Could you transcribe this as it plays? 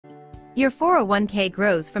Your 401k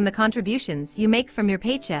grows from the contributions you make from your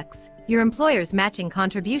paychecks, your employer's matching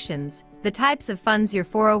contributions, the types of funds your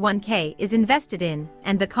 401k is invested in,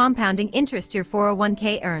 and the compounding interest your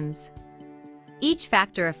 401k earns. Each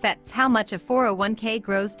factor affects how much a 401k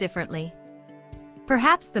grows differently.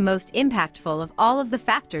 Perhaps the most impactful of all of the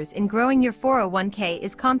factors in growing your 401k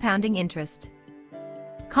is compounding interest.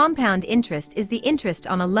 Compound interest is the interest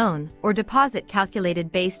on a loan or deposit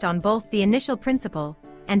calculated based on both the initial principal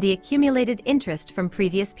and the accumulated interest from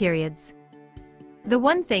previous periods. The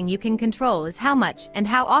one thing you can control is how much and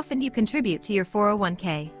how often you contribute to your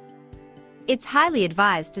 401k. It's highly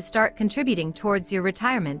advised to start contributing towards your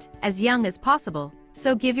retirement as young as possible,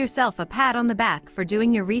 so give yourself a pat on the back for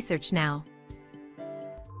doing your research now.